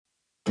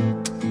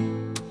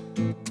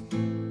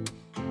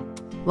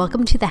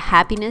Welcome to the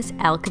Happiness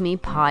Alchemy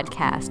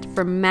podcast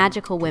for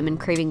magical women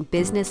craving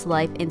business,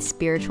 life, and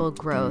spiritual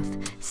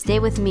growth. Stay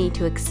with me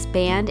to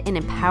expand and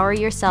empower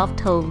yourself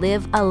to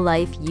live a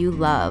life you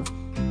love.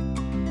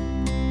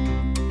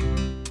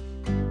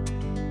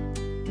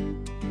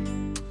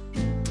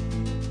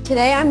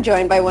 Today I'm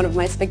joined by one of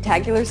my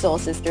spectacular soul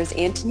sisters,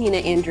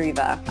 Antonina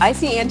Andreeva. I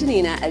see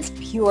Antonina as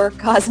pure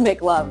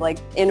cosmic love, like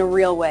in a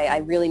real way. I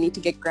really need to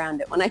get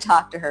grounded when I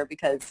talk to her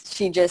because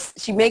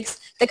she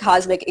makes the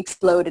cosmic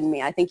explode in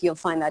me. I think you'll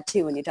find that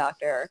too when you talk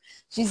to her.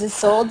 She's a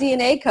soul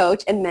DNA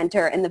coach and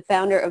mentor and the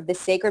founder of the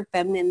Sacred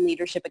Feminine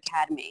Leadership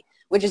Academy,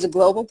 which is a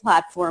global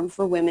platform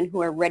for women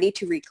who are ready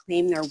to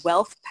reclaim their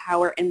wealth,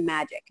 power, and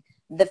magic,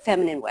 the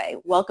feminine way.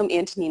 Welcome,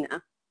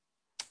 Antonina.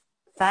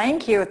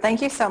 Thank you.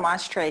 Thank you so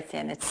much, Tracy.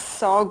 And it's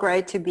so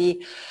great to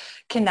be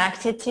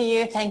connected to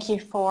you. Thank you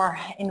for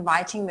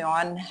inviting me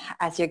on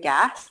as your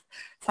guest.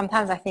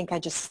 Sometimes I think I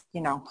just,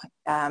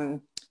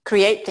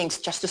 create things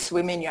just to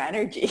swim in your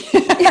energy.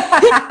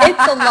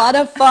 It's a lot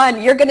of fun.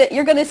 You're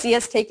gonna see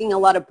us taking a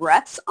lot of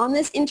breaths on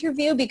this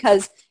interview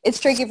because it's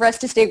tricky for us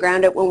to stay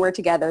grounded when we're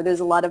together. There's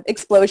a lot of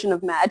explosion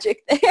of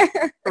magic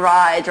there.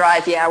 Right.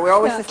 Yeah. We're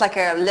always just like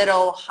a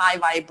little high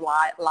vibe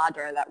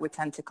ladder that we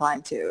tend to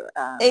climb to.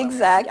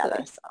 Exactly.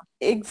 Together, so.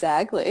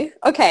 Exactly.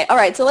 Okay. All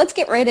right. So let's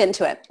get right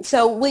into it.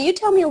 So will you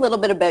tell me a little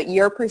bit about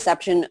your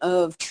perception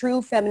of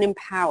true feminine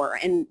power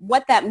and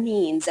what that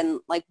means and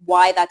like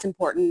why that's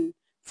important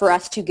for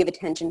us to give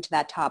attention to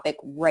that topic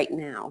right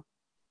now?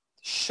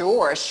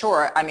 Sure.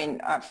 I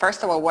mean,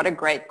 first of all, what a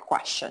great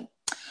question.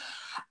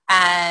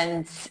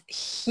 And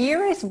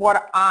here is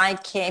what I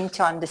came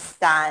to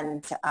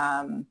understand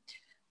and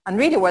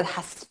really what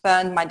has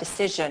spurred my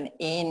decision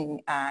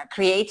in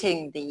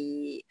creating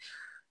the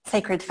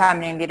Sacred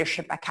Feminine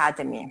Leadership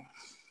Academy.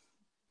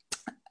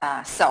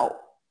 So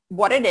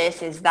what it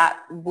is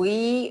that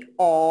we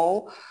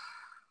all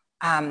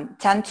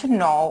tend to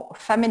know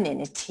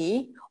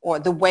femininity or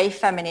the way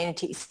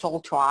femininity is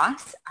told to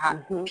us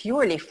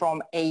purely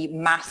from a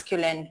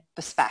masculine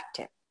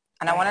perspective.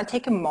 And I want to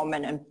take a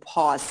moment and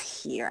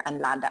pause here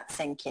and let that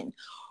sink in.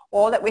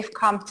 All that we've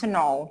come to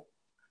know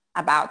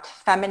about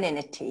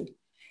femininity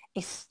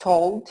is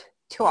told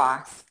to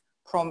us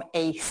from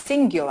a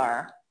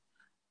singular,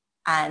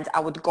 and I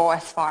would go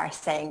as far as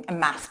saying a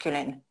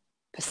masculine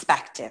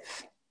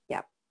perspective.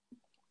 Yep.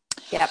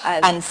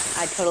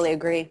 I totally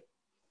agree.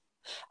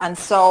 And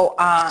so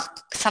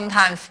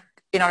sometimes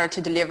in order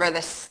to deliver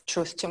this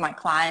truth to my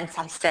clients,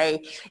 I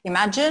say,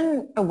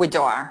 imagine a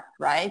widower,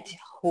 right,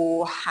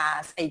 who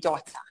has a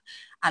daughter,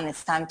 and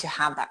it's time to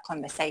have that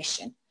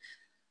conversation.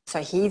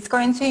 So he's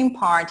going to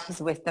impart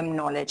his wisdom,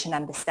 knowledge, and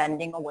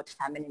understanding of what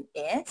feminine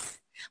is,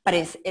 but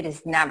it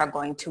is never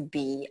going to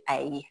be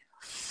a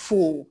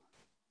full,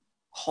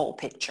 whole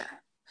picture.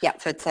 Yeah.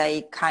 So it's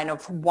a kind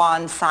of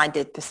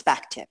one-sided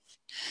perspective.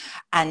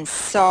 And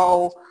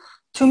so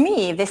to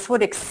me, this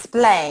would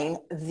explain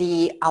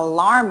the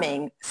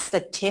alarming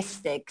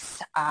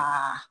statistics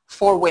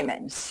for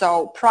women.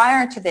 So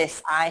prior to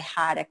this, I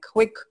had a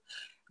quick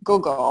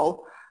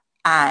Google,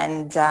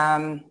 and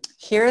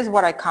here's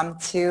what I come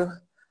to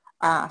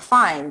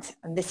find.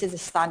 And this is a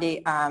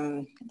study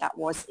that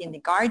was in The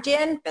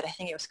Guardian, but I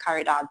think it was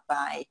carried out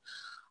by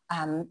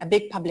a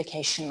big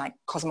publication like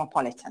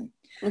Cosmopolitan.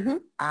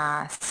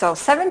 So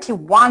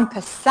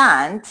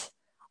 71%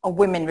 of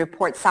women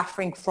report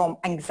suffering from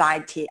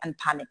anxiety and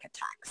panic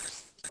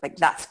attacks. Like,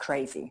 that's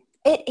crazy.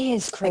 It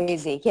is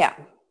crazy. Yeah.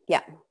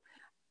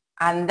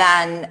 And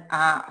then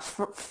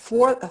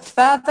for a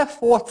further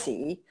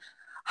 40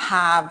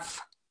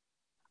 have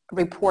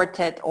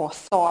reported or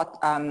sought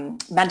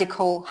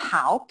medical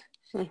help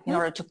in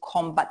order to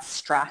combat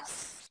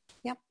stress.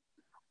 Yep.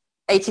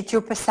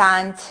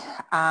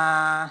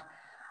 82%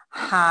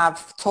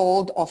 have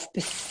told of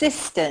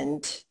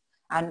persistent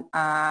and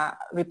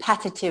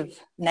repetitive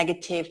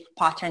negative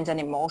patterns and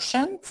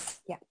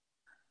emotions. Yeah.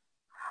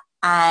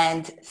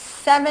 And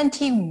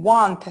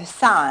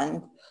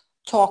 71%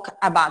 talk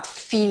about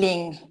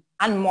feeling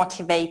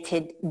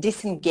unmotivated,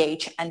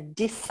 disengaged, and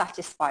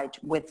dissatisfied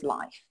with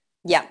life.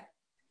 Yeah.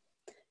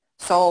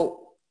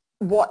 So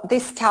what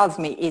this tells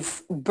me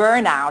is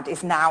burnout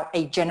is now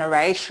a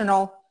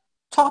generational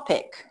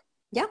topic.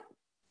 Yeah.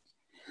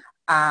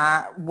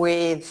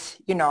 With,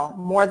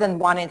 more than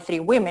 1 in 3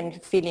 women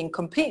feeling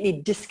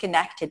completely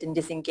disconnected and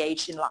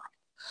disengaged in life.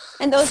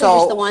 And those are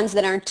just the ones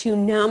that aren't too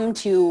numb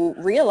to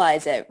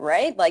realize it,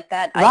 right? Like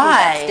that, I think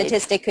that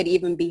statistic could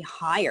even be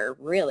higher,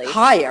 really.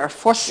 Higher,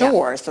 for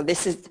sure. Yeah. So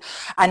this is,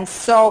 and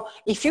so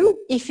if you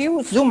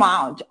zoom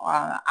out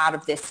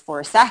of this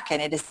for a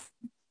second, it is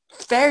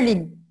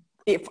fairly,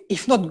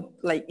 if not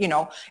like,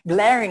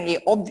 glaringly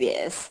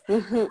obvious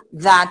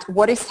that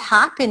what is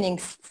happening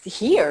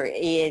here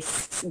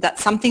is that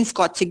something's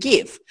got to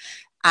give.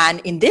 And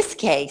in this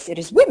case, it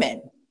is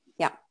women.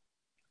 Yeah.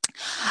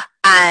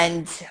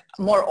 And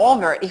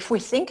moreover, if we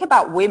think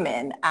about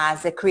women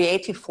as a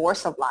creative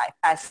force of life,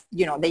 as,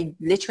 they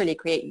literally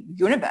create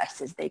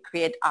universes, they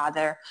create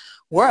other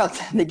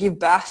worlds, they give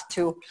birth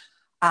to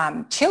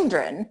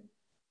children.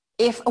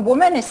 if a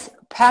woman is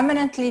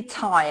permanently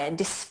tired,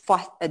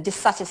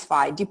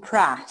 dissatisfied,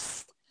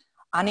 depressed,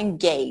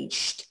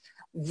 unengaged,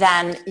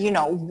 then,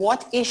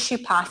 what is she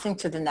passing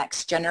to the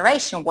next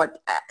generation?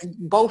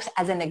 Both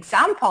as an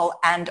example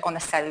and on a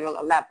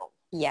cellular level.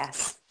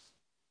 Yes.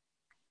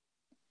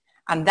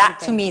 And that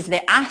to me is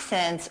the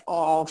essence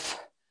of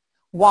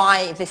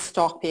why this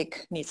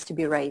topic needs to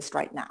be raised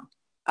right now.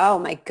 Oh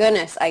my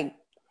goodness.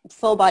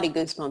 Full body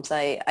goosebumps.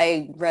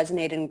 I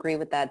resonate and agree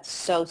with that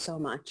so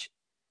much.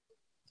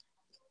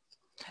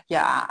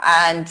 Yeah.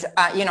 And,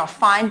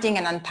 finding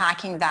and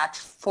unpacking that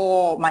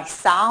for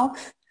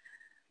myself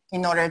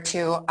in order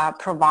to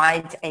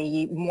provide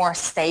a more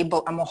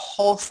stable, a more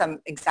wholesome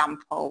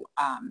example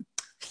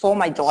for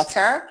my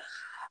daughter,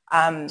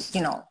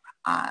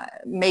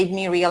 made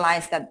me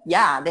realize that,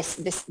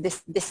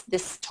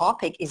 this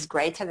topic is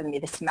greater than me.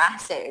 This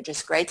message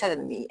is greater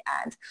than me.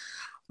 And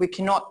we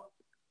cannot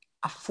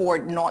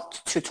afford not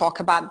to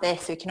talk about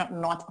this. We cannot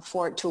not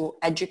afford to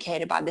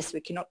educate about this. We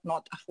cannot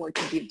not afford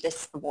to give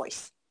this a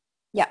voice.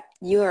 Yeah,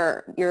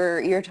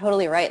 you're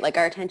totally right. Like,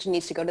 our attention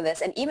needs to go to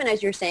this. And even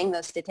as you're saying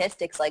those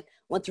statistics, like,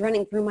 what's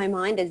running through my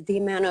mind is the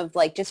amount of,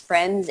 like, just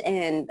friends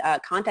and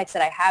contacts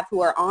that I have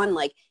who are on,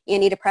 like,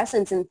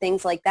 antidepressants and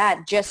things like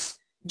that, just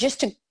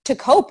to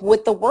cope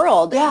with the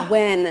world. Yeah.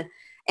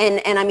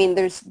 And I mean,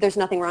 there's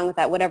nothing wrong with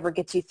that, whatever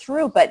gets you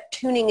through, but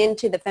tuning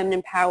into the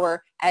feminine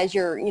power as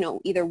you're,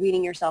 either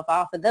weaning yourself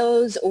off of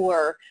those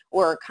or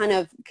kind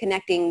of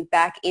connecting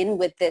back in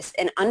with this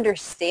and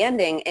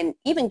understanding and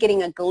even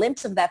getting a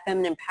glimpse of that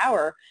feminine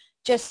power,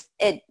 just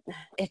it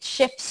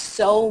shifts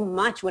so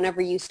much whenever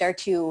you start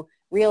to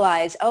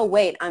realize, oh,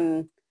 wait,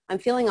 I'm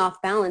feeling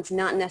off balance,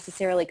 not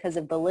necessarily because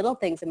of the little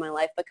things in my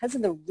life, but because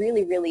of the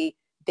really, really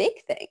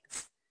big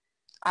things.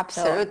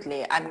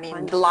 Absolutely. I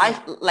mean,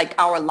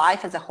 our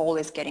life as a whole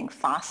is getting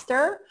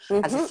faster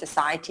as a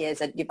society,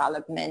 as a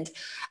development.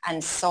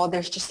 And so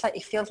there's just like,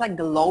 it feels like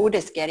the load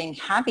is getting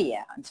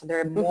heavier. And so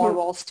there are more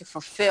roles to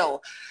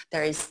fulfill.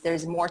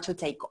 There's more to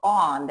take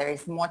on. There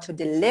is more to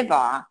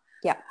deliver.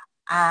 Yeah.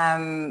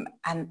 And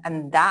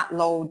that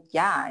load,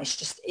 it's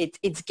just,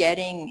 it's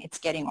getting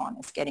on.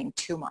 It's getting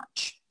too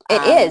much.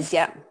 It is.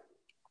 Yeah.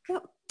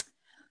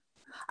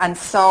 And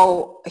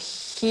so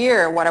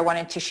here, what I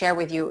wanted to share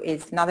with you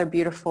is another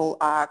beautiful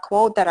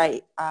quote that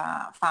I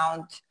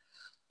found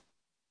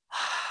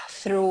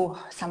through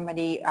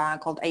somebody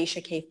called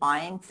Aisha K.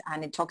 Fines,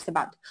 and it talks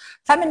about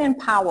feminine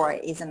power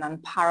is an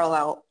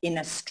unparalleled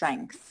inner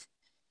strength.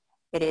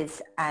 It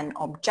is an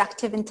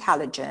objective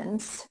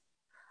intelligence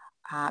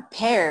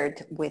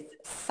paired with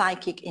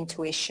psychic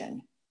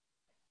intuition.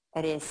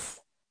 It is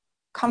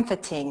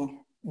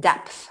comforting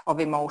depth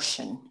of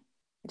emotion.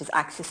 It is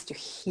access to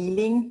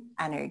healing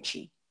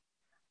energy,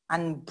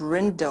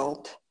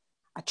 unbridled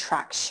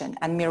attraction,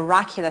 and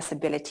miraculous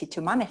ability to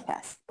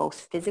manifest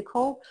both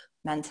physical,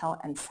 mental,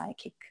 and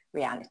psychic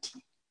reality.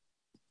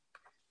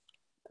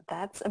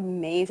 That's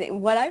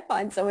amazing. What I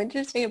find so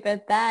interesting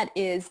about that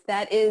is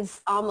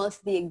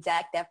almost the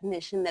exact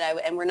definition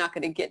that and we're not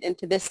going to get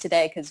into this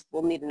today because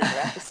we'll need another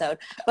episode,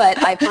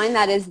 but I find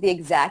that is the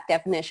exact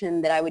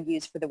definition that I would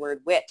use for the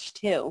word witch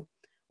too.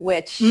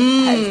 Which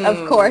has,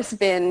 of course,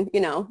 been,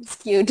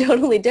 skewed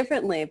totally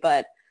differently,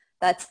 but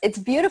it's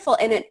beautiful.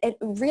 And it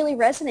really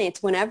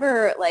resonates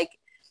whenever, like,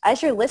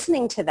 as you're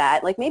listening to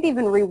that, like, maybe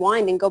even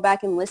rewind and go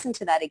back and listen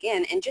to that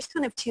again and just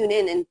kind of tune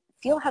in and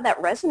feel how that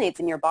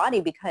resonates in your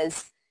body,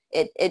 because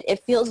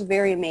it feels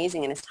very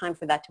amazing, and it's time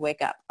for that to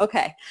wake up.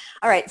 Okay.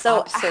 All right.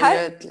 So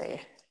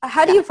absolutely.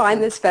 How do you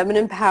find this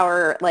feminine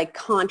power, like,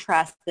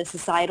 contrast the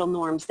societal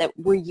norms that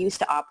we're used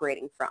to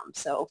operating from?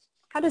 So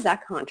how does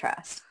that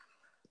contrast?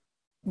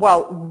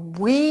 Well,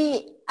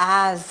 we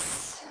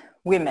as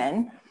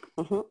women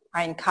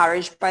are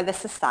encouraged by the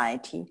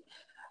society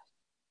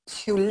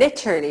to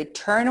literally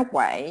turn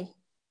away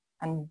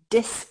and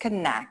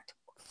disconnect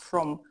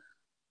from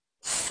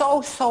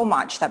so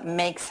much that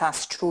makes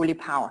us truly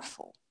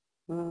powerful.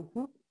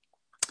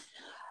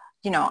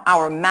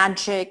 Our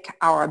magic,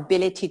 our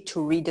ability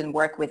to read and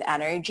work with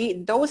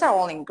energy, those are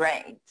all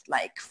ingrained.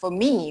 Like, for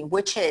me,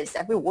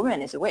 every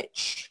woman is a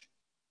witch.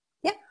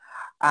 Yeah.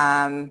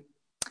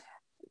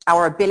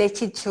 Our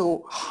ability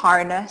to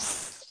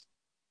harness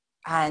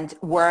and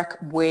work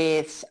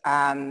with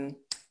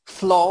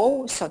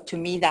flow. So to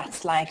me,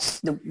 that's like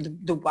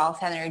the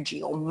wealth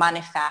energy, or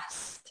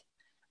manifest,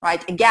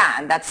 right?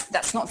 Again,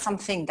 that's not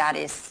something that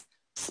is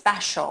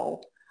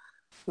special.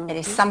 It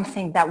is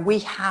something that we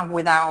have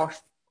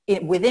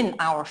within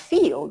our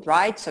field,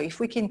 right? So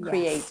if we can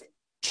create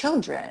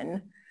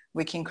children,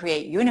 we can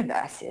create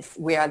universes.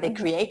 We are the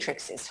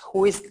creatrixes.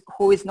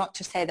 Who is not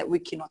to say that we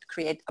cannot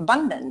create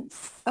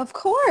abundance? Of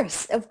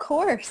course.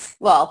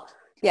 Well,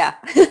 yeah.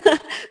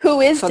 Who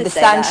is so to the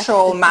say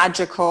sensual, that?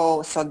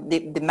 magical, so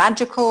the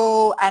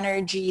magical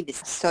energy,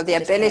 so the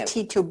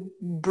ability to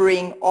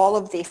bring all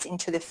of this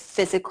into the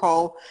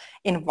physical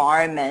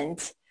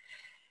environment,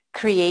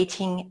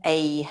 creating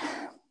a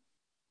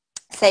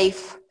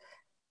safe,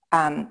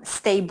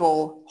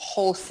 stable,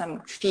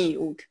 wholesome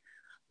field,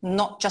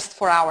 not just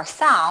for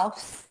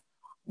ourselves,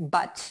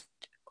 but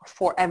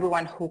for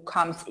everyone who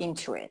comes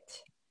into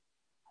it.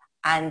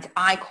 And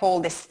I call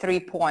this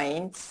 3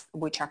 points,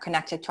 which are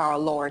connected to our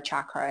lower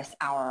chakras,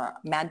 our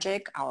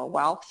magic, our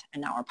wealth,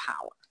 and our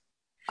power.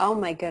 Oh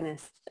my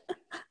goodness.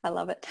 I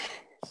love it.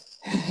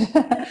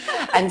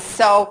 And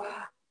so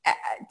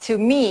to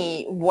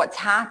me, what's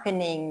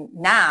happening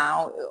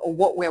now, or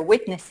what we're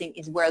witnessing,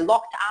 is we're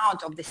locked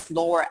out of this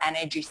lower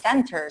energy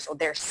centers, or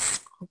they're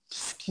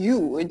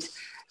skewed,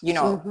 you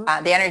know,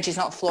 the energy is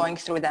not flowing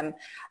through them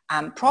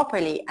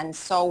properly. And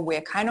so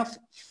we're kind of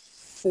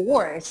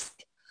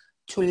forced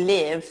to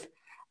live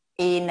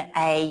in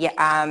a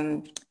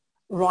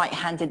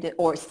right-handed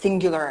or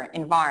singular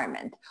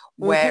environment,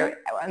 where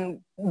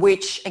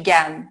which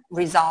again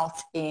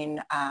results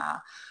in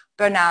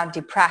burnout,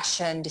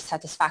 depression,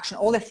 dissatisfaction,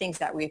 all the things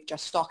that we've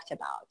just talked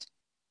about.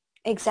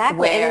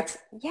 Exactly. And it's,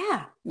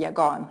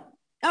 go on.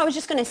 I was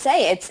just going to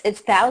say, it's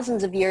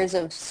thousands of years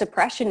of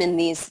suppression in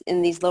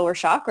these lower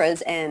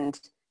chakras and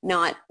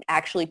not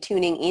actually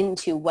tuning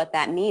into what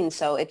that means.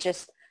 So it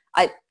just,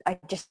 I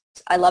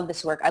love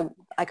this work.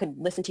 I could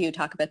listen to you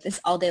talk about this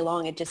all day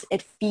long.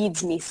 It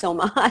feeds me so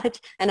much.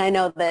 And I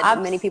know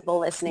that many people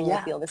listening will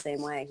feel the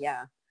same way.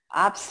 Yeah.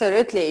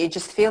 Absolutely. It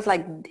just feels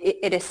like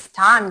it is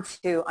time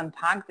to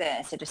unpack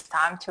this. It is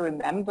time to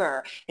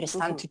remember. It is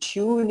time to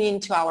tune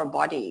into our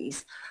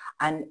bodies.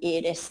 And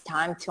it is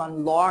time to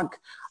unlock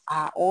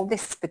all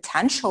this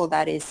potential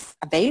that is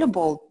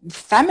available,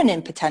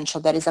 feminine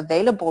potential that is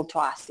available to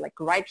us, like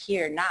right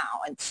here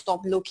now, and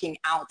stop looking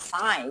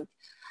outside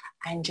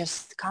and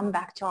just come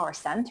back to our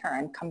center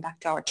and come back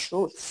to our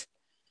truth.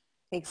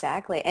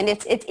 Exactly. And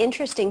it's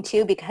interesting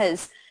too,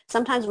 because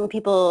sometimes when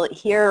people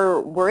hear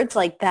words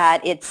like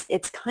that, it's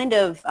kind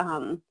of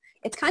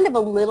a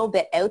little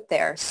bit out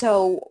there.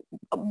 So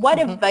what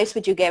advice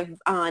would you give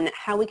on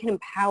how we can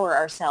empower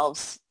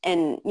ourselves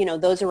and, you know,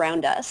 those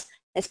around us,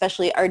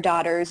 especially our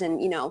daughters and,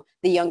 you know,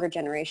 the younger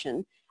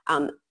generation,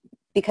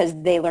 because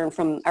they learn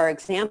from our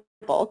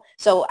example.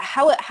 So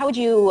how would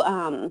you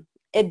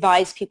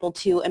advise people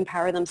to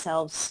empower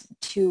themselves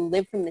to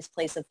live from this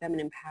place of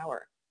feminine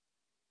power?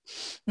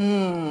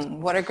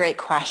 What a great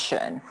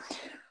question.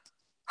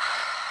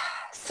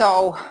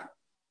 So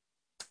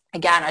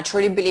again, I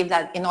truly believe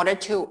that in order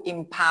to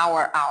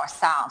empower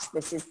ourselves,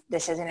 this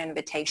is an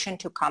invitation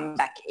to come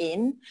back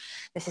in.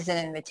 This is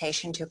an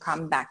invitation to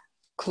come back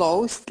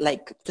close,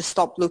 like to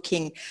stop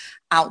looking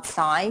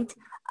outside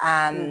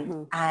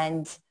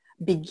and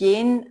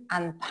begin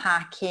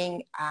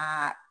unpacking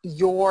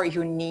your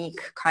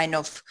unique kind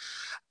of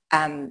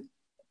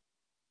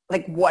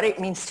like what it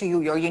means to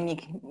you, your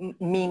unique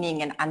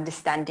meaning and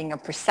understanding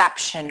and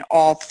perception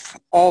of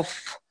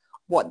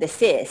what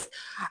this is.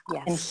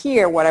 Yes. And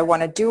here what I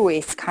want to do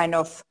is kind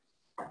of,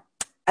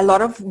 a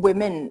lot of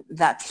women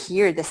that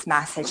hear this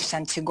message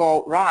tend to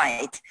go,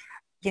 right,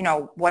 you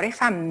know, what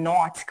if I'm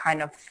not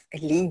kind of a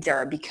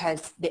leader?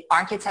 Because the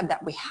archetype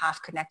that we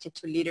have connected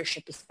to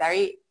leadership is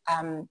very,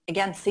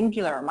 again,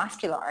 singular,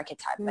 masculine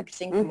archetype. Like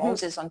think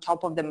Moses on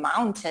top of the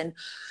mountain,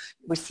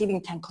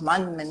 receiving 10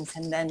 commandments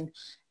and then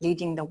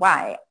leading the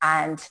way.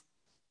 And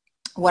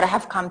what I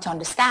have come to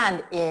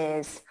understand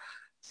is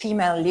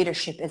female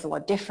leadership is a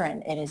lot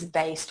different. It is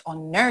based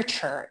on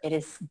nurture. It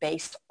is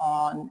based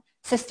on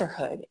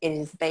sisterhood. It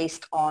is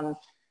based on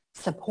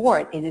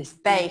support. It is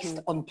based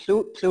on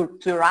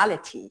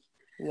plurality.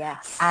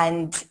 Yes.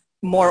 And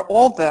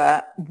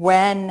moreover,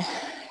 when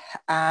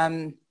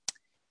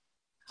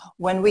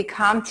we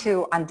come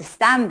to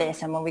understand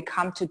this and when we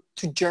come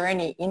to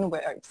journey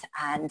inwards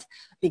and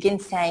begin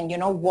saying, you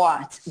know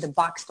what, the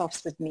buck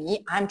stops with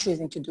me, I'm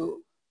choosing to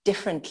do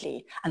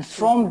differently. And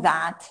from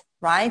that,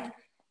 right,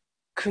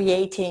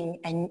 creating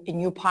a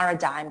new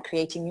paradigm,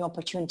 creating new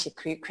opportunity,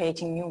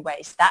 creating new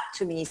ways. That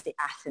to me is the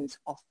essence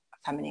of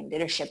feminine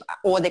leadership,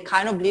 or the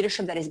kind of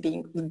leadership that is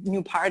being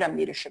new paradigm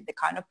leadership, the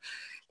kind of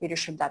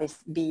leadership that is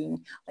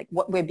being like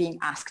what we're being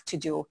asked to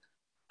do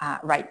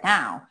right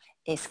now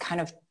is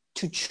kind of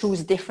to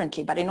choose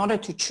differently. But in order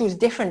to choose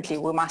differently,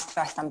 we must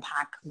first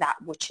unpack that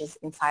which is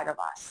inside of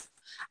us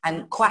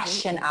and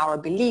question our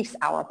beliefs,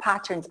 our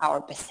patterns,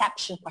 our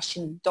perception,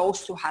 question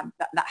those who have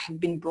that have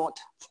been brought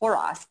for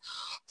us.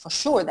 For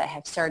sure, they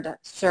have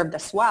served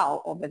us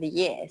well over the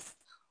years,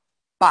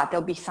 but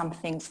there'll be some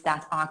things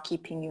that are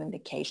keeping you in the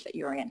cage that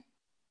you're in.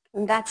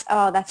 And that's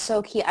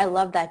so key. I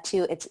love that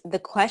too. It's the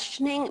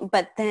questioning,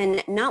 but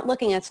then not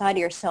looking outside of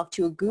yourself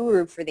to a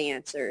guru for the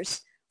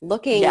answers,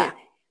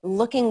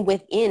 looking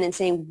within and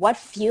saying what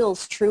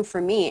feels true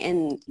for me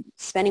and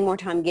spending more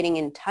time getting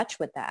in touch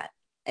with that.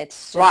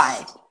 It's just,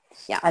 right.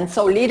 Yeah. And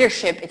so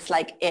leadership,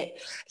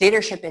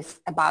 leadership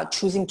is about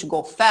choosing to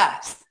go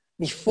first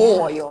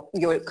before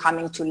you're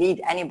coming to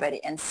lead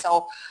anybody. And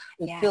so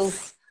it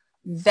feels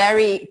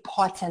very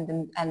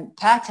potent and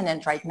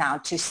pertinent right now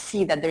to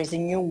see that there's a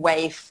new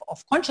wave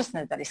of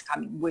consciousness that is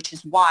coming, which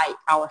is why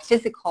our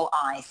physical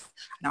eyes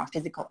and our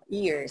physical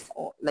ears,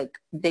 or like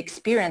the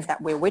experience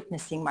that we're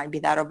witnessing, might be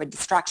that of a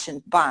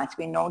distraction, but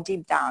we know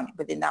deep down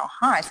within our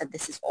hearts that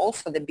this is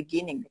also the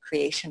beginning, the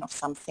creation of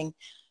something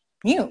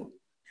new.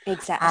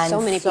 Exactly. And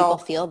So many people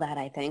so, feel that,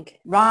 I think.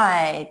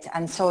 right.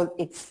 And so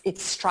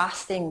it's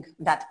trusting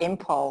that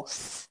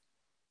impulse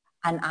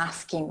and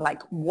asking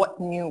like what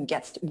new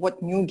gets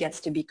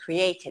to be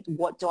created,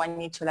 what do I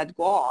need to let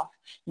go of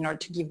in order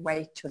to give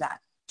way to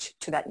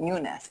that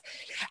newness,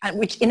 and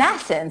which in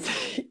essence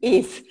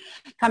is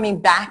coming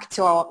back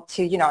to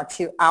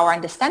our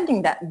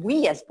understanding that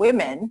we as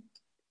women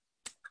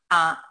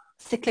are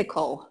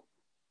cyclical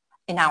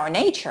in our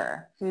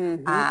nature,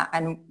 Mm-hmm.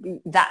 and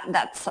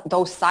that's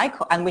those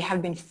cycle, and we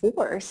have been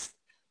forced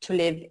to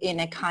live in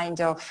a kind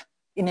of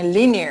in a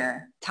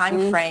linear time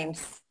Mm.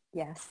 frames,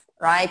 Yes.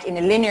 right? In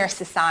a linear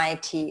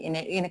society,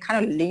 in a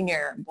kind of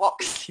linear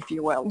box, if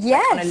you will,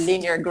 like on a Yes.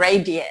 linear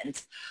gradient.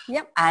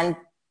 Yep. And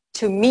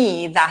to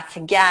me, that's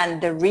again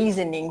the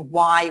reasoning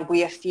why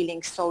we are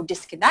feeling so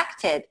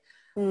disconnected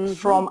Mm-hmm.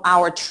 from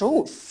our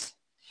truth,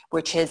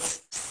 which is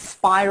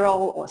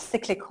spiral or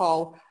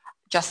cyclical,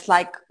 just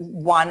like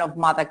one of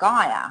Mother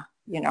Gaia,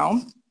 you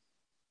know?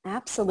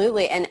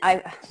 Absolutely. And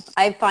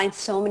I find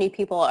so many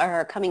people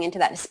are coming into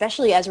that,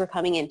 especially as we're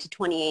coming into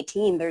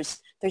 2018. There's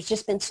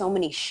just been so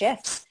many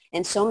shifts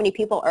and so many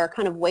people are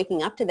kind of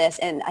waking up to this.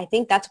 And I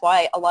think that's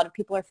why a lot of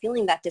people are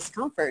feeling that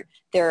discomfort.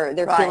 They're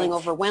feeling Right.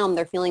 overwhelmed.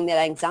 They're feeling that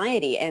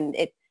anxiety. And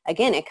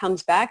it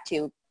comes back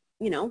to,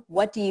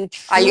 what do you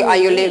Are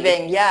truly you need?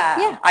 living, yeah,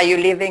 Yeah. are you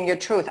living your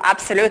truth?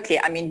 Absolutely.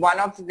 I mean, one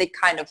of the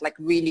kind of like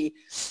really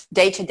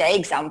day-to-day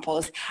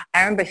examples, I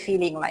remember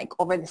feeling like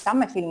over the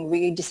summer, feeling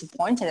really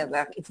disappointed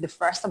that it's the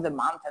first of the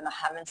month and I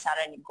haven't set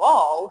any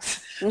goals.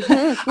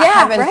 Mm-hmm. I Yeah.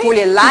 haven't Right.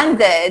 fully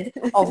landed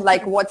of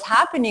like what's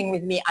happening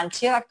with me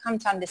until I've come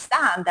to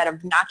understand that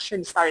I've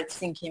naturally started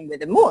syncing with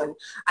the moon.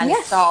 And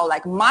Yes. so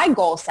like my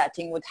goal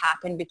setting would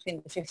happen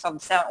between the 5th of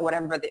December,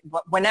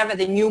 whenever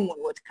the new moon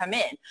would come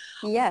in.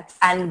 Yes.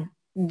 And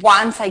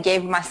once I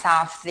gave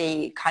myself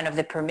the kind of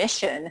the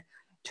permission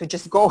to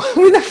just go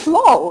with the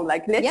flow,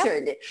 like Yep.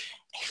 literally,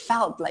 it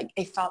felt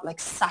like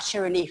such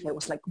a relief. It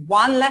was like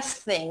one less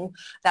thing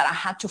that I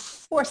had to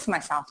force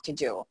myself to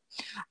do.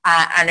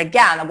 And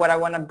again, what I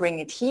want to bring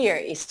it here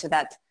is to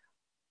that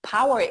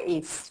power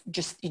is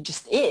it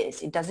just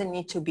is. It doesn't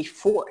need to be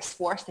forced.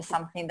 Forced is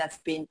something that's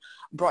been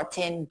brought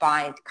in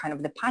by kind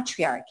of the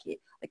patriarchy.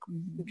 Like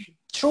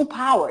true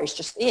power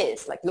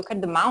is like look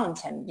at the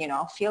mountain,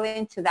 feel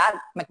into that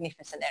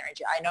magnificent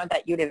energy. I know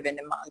that you live in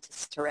the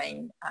mountains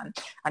terrain,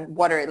 and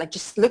water, like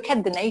just look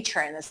at the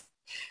nature, and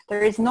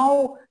there is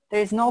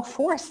no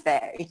force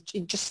there. It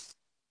just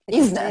It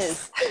just isness.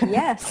 is.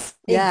 Yes,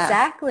 Yeah.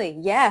 exactly.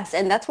 Yes.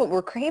 And that's what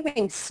we're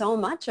craving so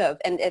much of.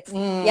 And it's,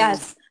 Mm.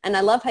 yes. And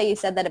I love how you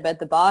said that about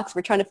the box.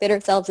 We're trying to fit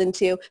ourselves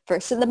into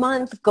first of the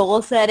month, goal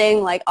setting,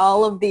 like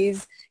all of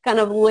these kind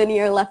of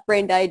linear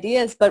left-brained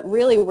ideas. But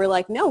really we're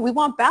like, no, we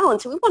want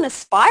balance. We want to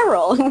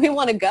spiral and we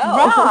want to go.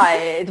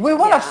 Right. We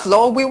want to Yeah,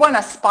 flow. We want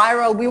to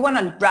spiral. We want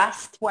to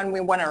rest when we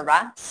want to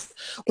rest.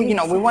 We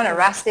want to exactly.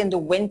 rest in the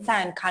winter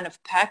and kind of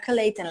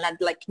percolate and let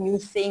like new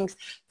things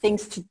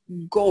to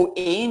go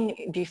in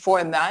before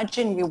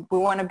emerging. We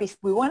want to be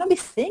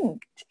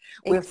synced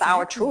with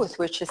our Exactly. truth,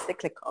 which is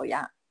cyclical.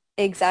 Yeah.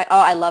 Exactly. Oh,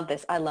 I love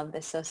this. I love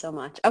this so, so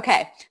much.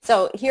 Okay.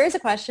 So here's a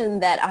question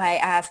that I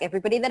ask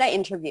everybody that I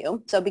interview.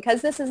 So because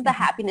this is the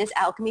Happiness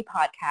Alchemy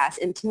podcast,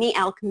 and to me,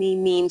 alchemy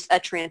means a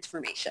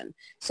transformation.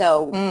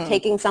 So Mm.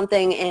 taking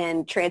something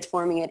and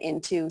transforming it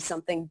into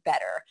something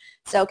better.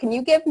 So can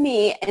you give me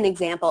an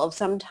example of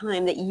some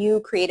time that you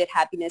created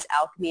happiness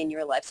alchemy in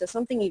your life? So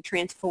something you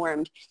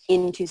transformed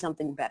into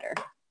something better.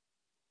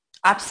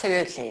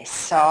 Absolutely.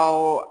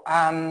 So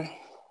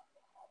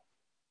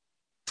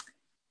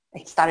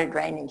it started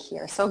raining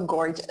here. So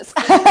gorgeous.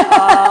 Uh,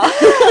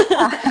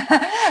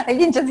 I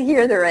can just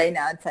hear the rain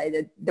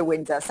outside the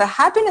window. So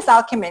happiness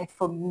alchemy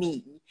for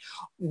me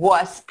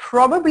was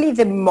probably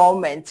the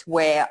moment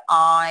where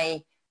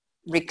I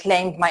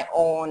reclaimed my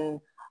own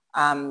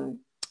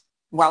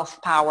wealth,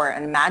 power,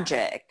 and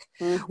magic,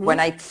 when mm-hmm.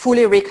 I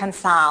fully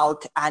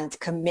reconciled and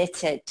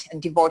committed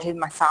and devoted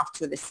myself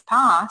to this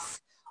path.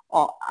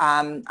 Or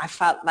I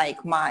felt like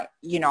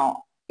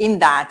in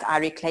that I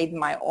reclaimed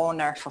my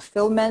inner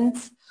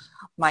fulfillment,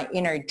 my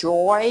inner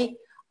joy,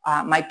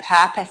 my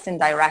purpose and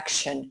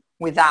direction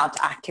without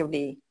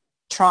actively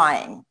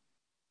trying.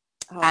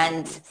 Oh my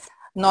And goodness.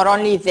 not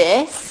only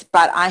this,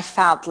 but I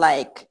felt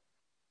like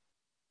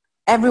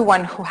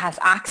everyone who has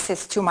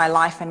access to my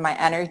life and my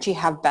energy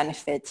have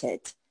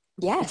benefited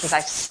because I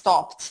Yes,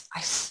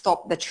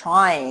 stopped the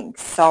trying.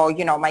 So,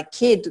 my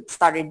kid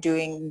started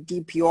doing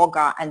deep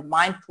yoga and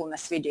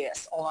mindfulness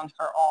videos all on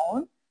her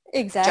own, just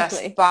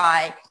exactly.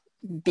 by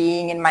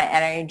being in my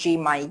energy.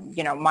 My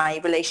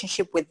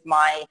relationship with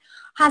my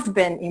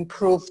husband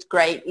improved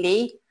greatly,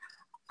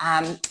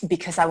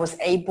 because I was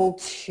able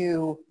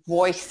to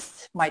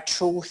voice my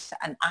truth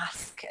and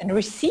ask and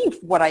receive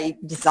what I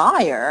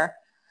desire.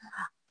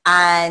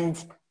 And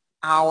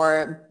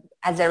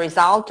as a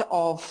result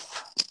of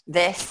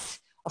this,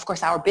 of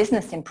course, our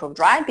business improved,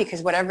 right?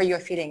 Because whatever you're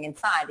feeling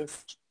inside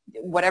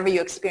whatever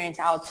you experience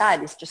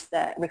outside is just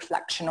a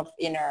reflection of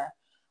inner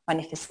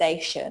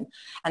manifestation.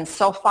 And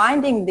so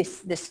finding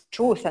this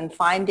truth and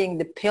finding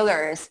the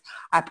pillars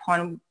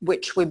upon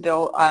which we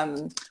build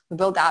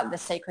out the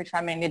Sacred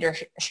Feminine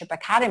Leadership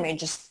Academy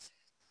just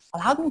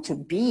allowed me to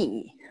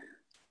be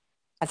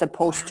as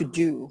opposed to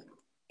do.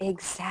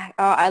 Exactly.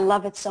 Oh, I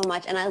love it so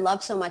much. And I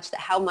love so much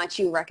that how much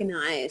you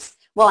recognize,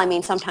 well, I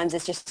mean, sometimes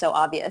it's just so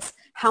obvious,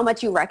 how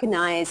much you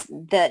recognize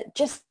that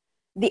just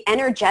the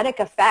energetic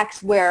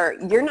effects where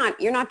you're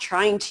not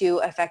trying to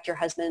affect your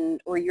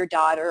husband or your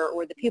daughter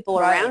or the people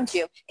around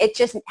you. It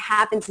just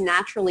happens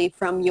naturally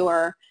from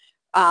your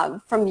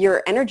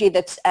energy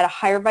that's at a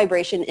higher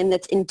vibration and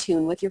that's in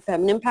tune with your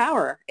feminine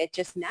power. It's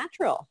just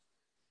natural.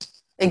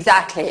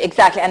 Exactly.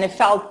 And it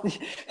felt,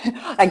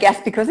 I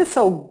guess, because it's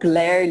so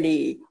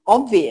glaringly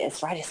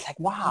obvious, right? It's like,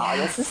 wow,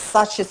 This is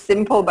such a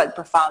simple but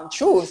profound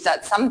truth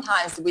that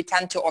sometimes we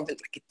tend to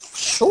overlook.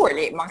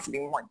 Surely it must be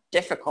more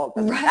difficult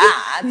than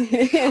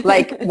that.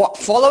 Like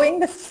following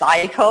the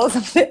cycles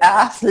of the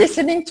earth,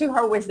 listening to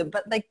her wisdom.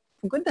 But like,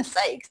 for goodness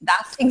sakes,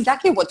 that's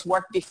exactly what's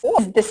worked before.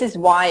 This is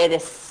why it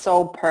is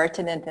so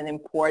pertinent and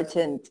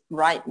important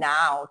right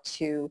now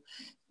to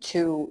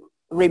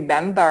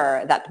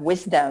remember that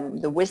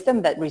wisdom, the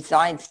wisdom that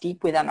resides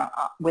deep within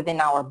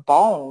our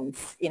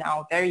bones, in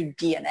our very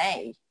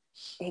DNA.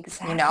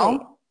 Exactly. You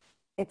know?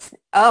 It's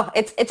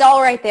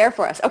all right there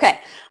for us. Okay.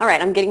 All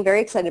right. I'm getting very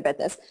excited about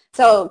this.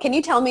 So can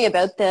you tell me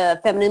about the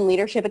Feminine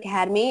Leadership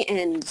Academy,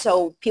 and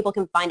so people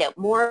can find out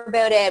more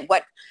about it?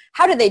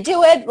 How do they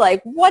do it?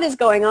 Like, what is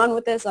going on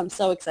with this? I'm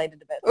so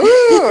excited about it.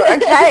 Ooh,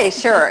 okay,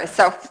 sure.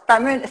 So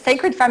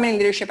Sacred Feminine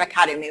Leadership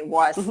Academy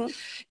was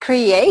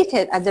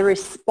created as a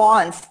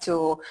response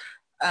to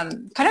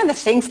kind of the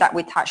things that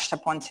we touched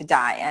upon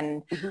today.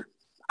 And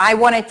I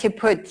wanted to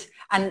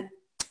and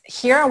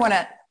here I want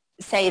to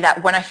say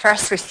that when I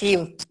first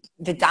received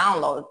the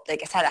download,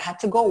 like I said, I had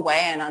to go away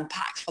and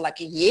unpack for like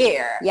a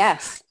year.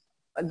 Yes.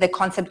 The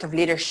concept of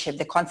leadership,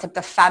 the concept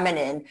of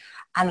feminine,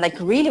 and like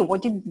really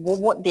what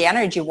the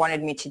energy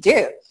wanted me to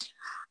do.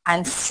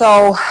 And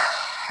so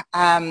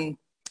as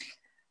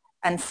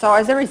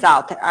a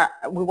result,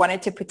 we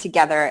wanted to put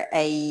together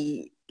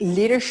a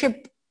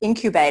leadership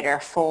incubator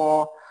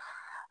for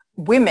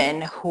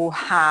women who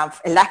have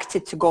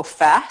elected to go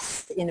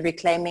first in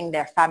reclaiming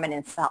their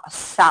feminine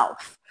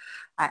self.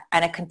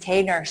 And a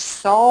container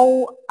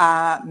so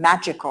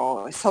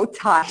magical, so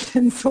tight,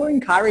 and so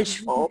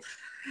encourageful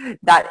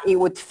that it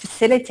would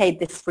facilitate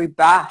this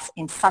rebirth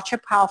in such a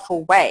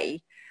powerful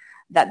way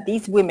that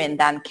these women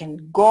then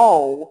can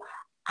go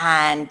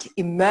and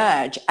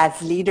emerge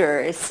as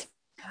leaders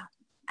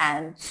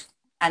and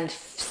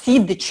see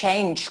the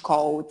change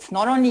codes,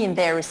 not only in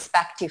their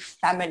respective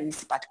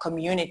families, but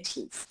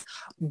communities,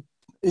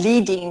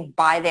 leading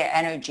by their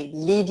energy,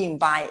 leading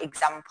by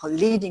example,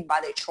 leading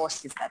by the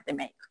choices that they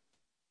make.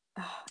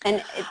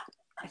 And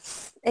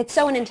it's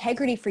so an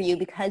integrity for you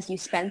because you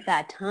spent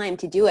that time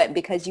to do it,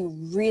 because you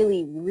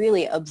really,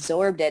 really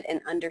absorbed it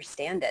and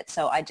understand it.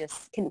 So I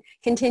just can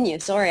continue.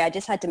 Sorry, I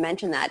just had to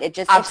mention that. It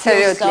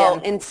Absolutely. It feels so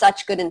in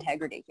such good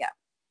integrity. Yeah.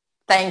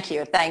 Thank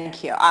you.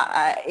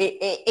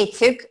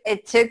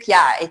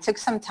 It took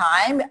some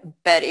time,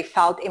 but it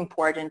felt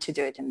important to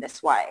do it in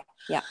this way.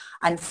 Yeah.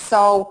 And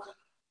so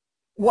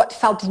what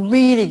felt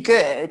really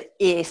good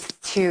is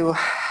to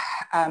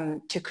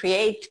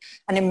create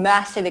an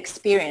immersive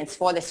experience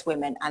for these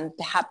women and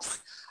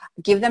perhaps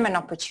give them an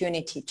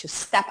opportunity to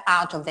step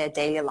out of their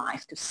daily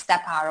life, to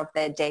step out of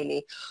their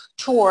daily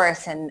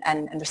chores and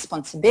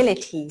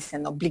responsibilities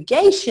and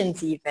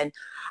obligations even,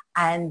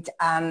 and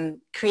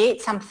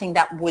create something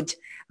that would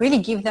really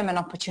give them an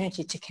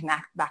opportunity to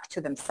connect back to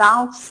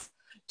themselves,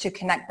 to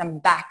connect them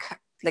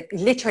back, like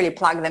literally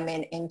plug them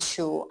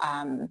into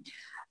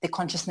the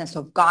consciousness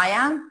of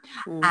Gaia,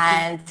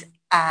 and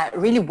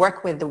really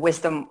work with the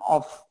wisdom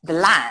of the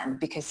land,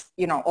 because,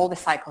 you know, all the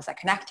cycles are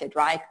connected,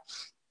 right?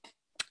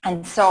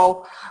 And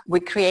so we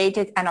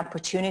created an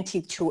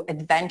opportunity to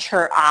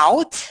adventure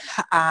out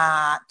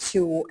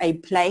to a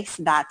place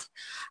that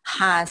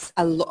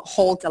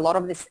holds a lot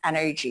of this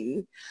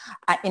energy.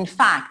 In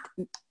fact,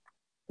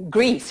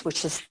 Greece,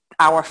 which is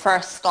our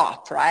first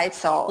stop, right?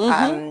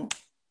 So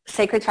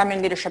Sacred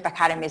Feminine Leadership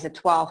Academy is a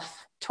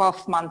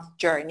 12-month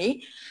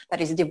journey that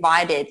is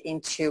divided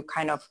into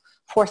kind of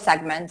 4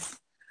 segments.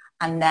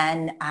 And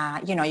then,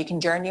 you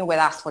can journey with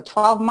us for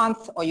 12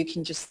 months, or you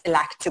can just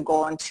elect to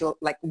go into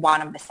like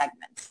one of the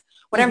segments.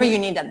 Whatever you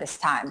need at this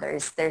time.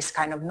 There's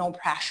kind of no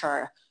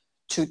pressure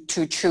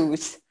to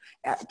choose.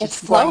 It's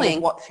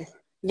flowing.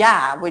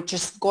 We're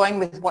just going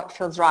with what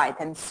feels right.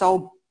 And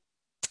so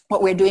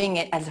what we're doing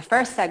it as a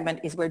first segment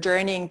is we're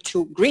journeying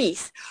to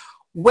Greece,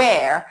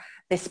 where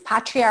this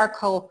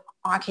patriarchal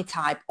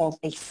archetype of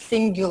a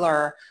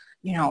singular,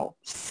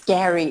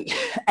 scary,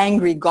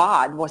 angry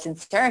God was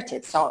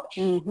inserted. So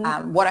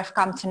what I've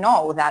come to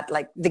know that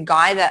like the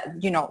guy that,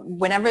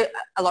 whenever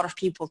a lot of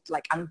people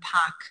like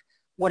unpack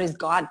what is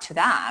God to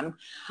them.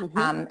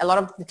 Mm-hmm. A lot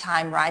of the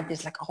time, right,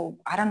 there's like, oh,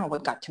 I don't know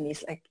what God to me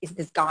is. Like, is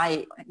this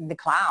guy in the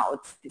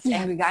clouds, this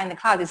angry guy in the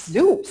cloud is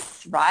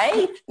Zeus,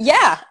 right?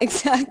 Yeah,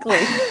 exactly.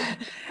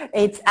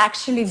 It's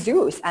actually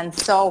Zeus. And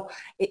so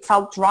it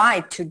felt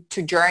right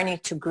to journey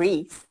to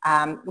Greece,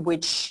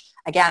 which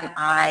again,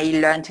 I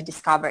learned to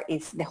discover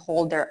is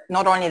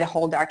not only the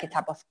whole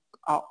archetype of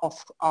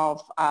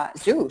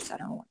Zeus. I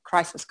don't know when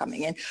Christ was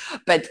coming in,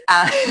 but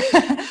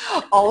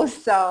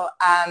also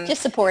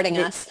just supporting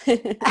us.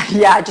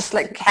 Yeah, just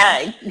like,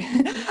 hey.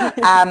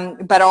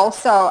 But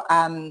also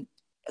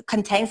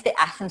contains the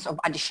essence of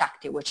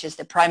Adishakti, which is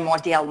the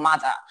primordial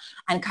mother,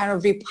 and kind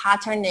of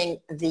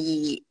repatterning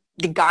the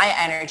Gaia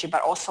energy,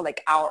 but also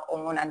like our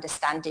own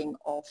understanding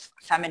of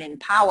feminine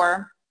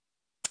power.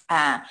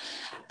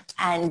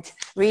 And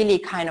really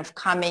kind of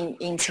coming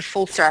into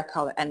full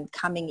circle and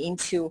coming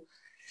into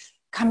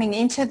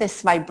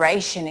this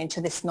vibration,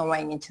 into this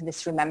knowing, into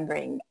this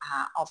remembering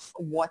of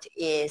what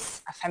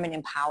is a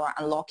feminine power,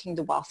 unlocking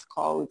the wealth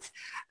codes,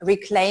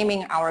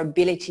 reclaiming our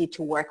ability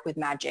to work with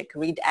magic,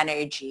 read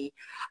energy,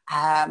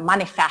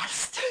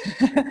 manifest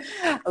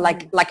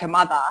like a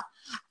mother.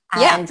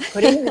 And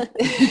putting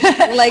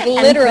like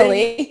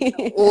literally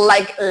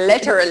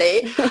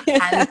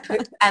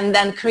and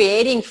then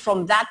creating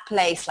from that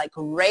place, like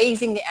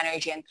raising the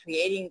energy and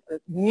creating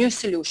new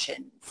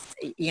solutions,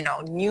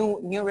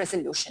 new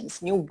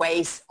resolutions, new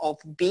ways of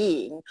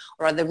being,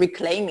 or rather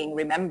reclaiming,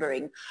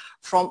 remembering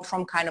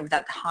from kind of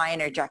that high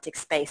energetic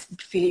space,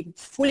 feeling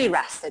fully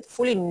rested,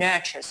 fully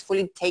nurtured,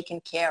 fully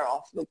taken care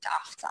of, looked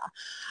after,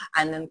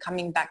 and then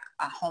coming back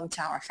home to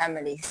our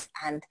families,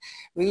 and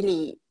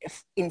really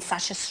in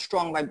such a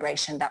strong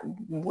vibration that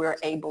we're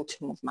able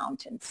to move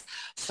mountains.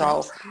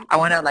 So I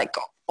want to like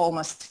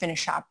almost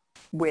finish up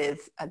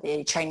with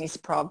the Chinese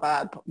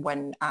proverb,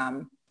 when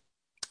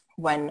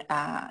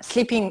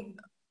sleeping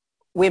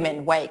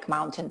women wake,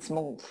 mountains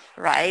move,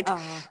 right?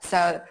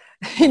 So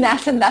in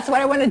essence, that's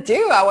what I want to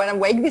do. I want to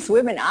wake these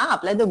women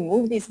up, let them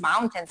move these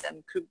mountains,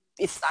 and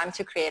it's time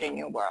to create a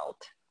new world.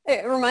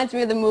 It reminds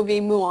me of the movie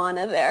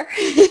Moana there.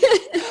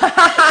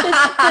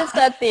 just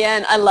at the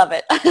end. I love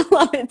it. I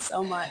love it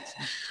so much.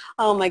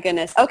 Oh my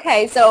goodness.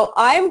 Okay, so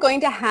I'm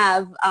going to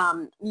have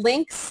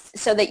links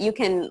so that you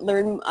can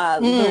learn a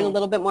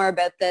little bit more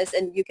about this,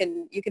 and you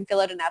can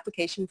fill out an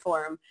application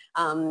form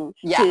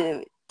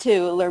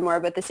to learn more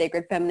about the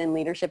Sacred Feminine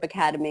Leadership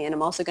Academy. And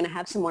I'm also going to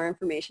have some more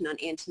information on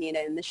Antonina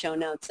in the show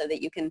notes so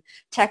that you can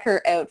check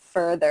her out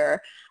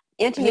further.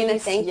 Antonina,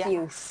 thank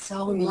you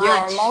so much.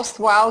 You're most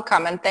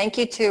welcome. And thank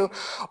you to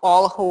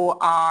all who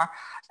are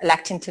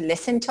electing to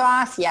listen to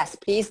us. Yes,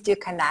 please do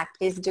connect.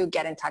 Please do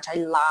get in touch. I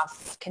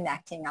love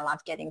connecting. I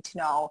love getting to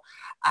know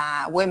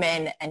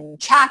women and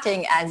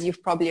chatting, as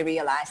you've probably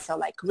realized. So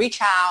like reach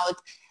out,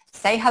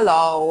 say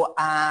hello,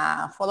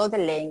 follow the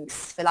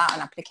links, fill out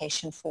an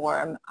application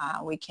form.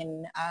 We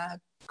can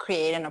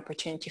create an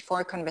opportunity for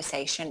a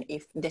conversation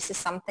if this is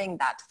something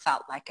that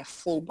felt like a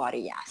full body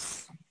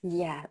yes.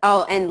 Yeah.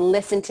 Oh, and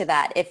listen to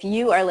that. If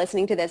you are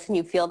listening to this and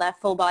you feel that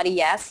full body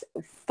yes,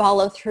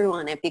 follow through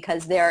on it,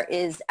 because there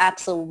is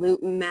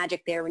absolute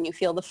magic there when you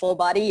feel the full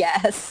body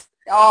yes.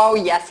 Oh,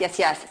 yes, yes,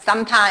 yes.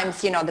 Sometimes,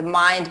 the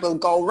mind will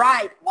go,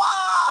 right,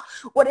 wow,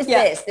 what is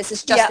this? This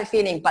is just a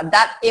feeling. But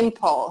that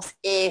impulse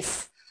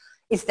is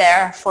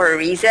there for a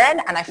reason.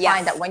 And I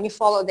find that when you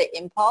follow the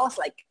impulse,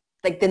 like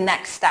the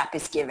next step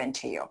is given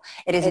to you.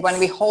 It's when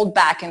we hold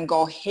back and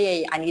go,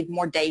 hey, I need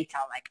more data,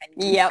 like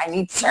I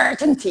need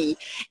certainty,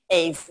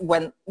 is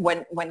when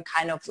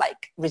kind of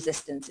like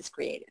resistance is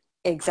created.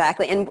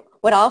 Exactly. And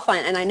what I'll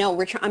find, and I know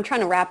I'm trying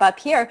to wrap up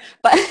here,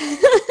 but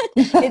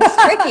it's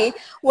tricky.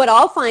 What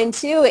I'll find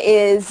too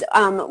is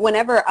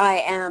whenever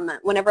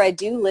I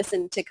do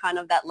listen to kind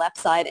of that left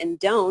side and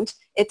don't,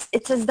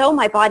 it's as though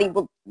my body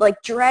will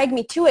like drag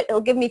me to it.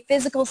 It'll give me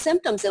physical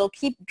symptoms. It'll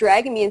keep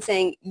dragging me and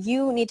saying,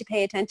 you need to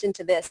pay attention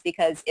to this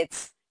because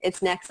it's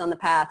next on the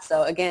path.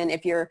 So again,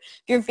 if you're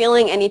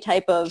feeling any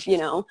type of,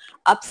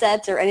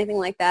 upsets or anything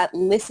like that,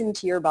 listen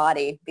to your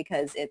body,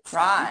 because it's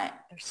right.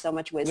 There's so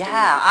much wisdom.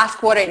 Yeah,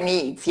 ask what it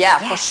needs. Yeah,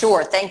 for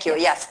sure. Thank you.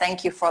 Yes,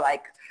 thank you for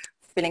like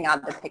filling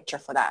out the picture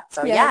for that.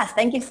 So yes,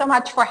 thank you so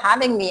much for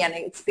having me, and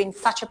it's been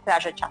such a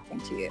pleasure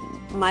chatting to you.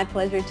 My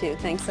pleasure too.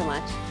 Thanks so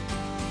much.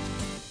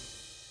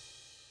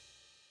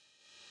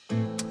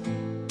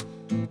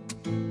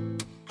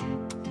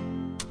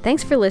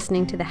 Thanks for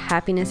listening to the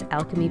Happiness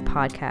Alchemy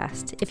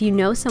podcast. If you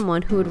know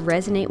someone who would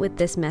resonate with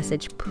this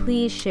message,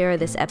 please share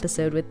this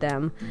episode with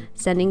them.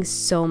 Sending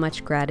so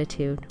much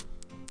gratitude.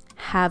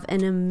 Have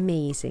an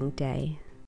amazing day.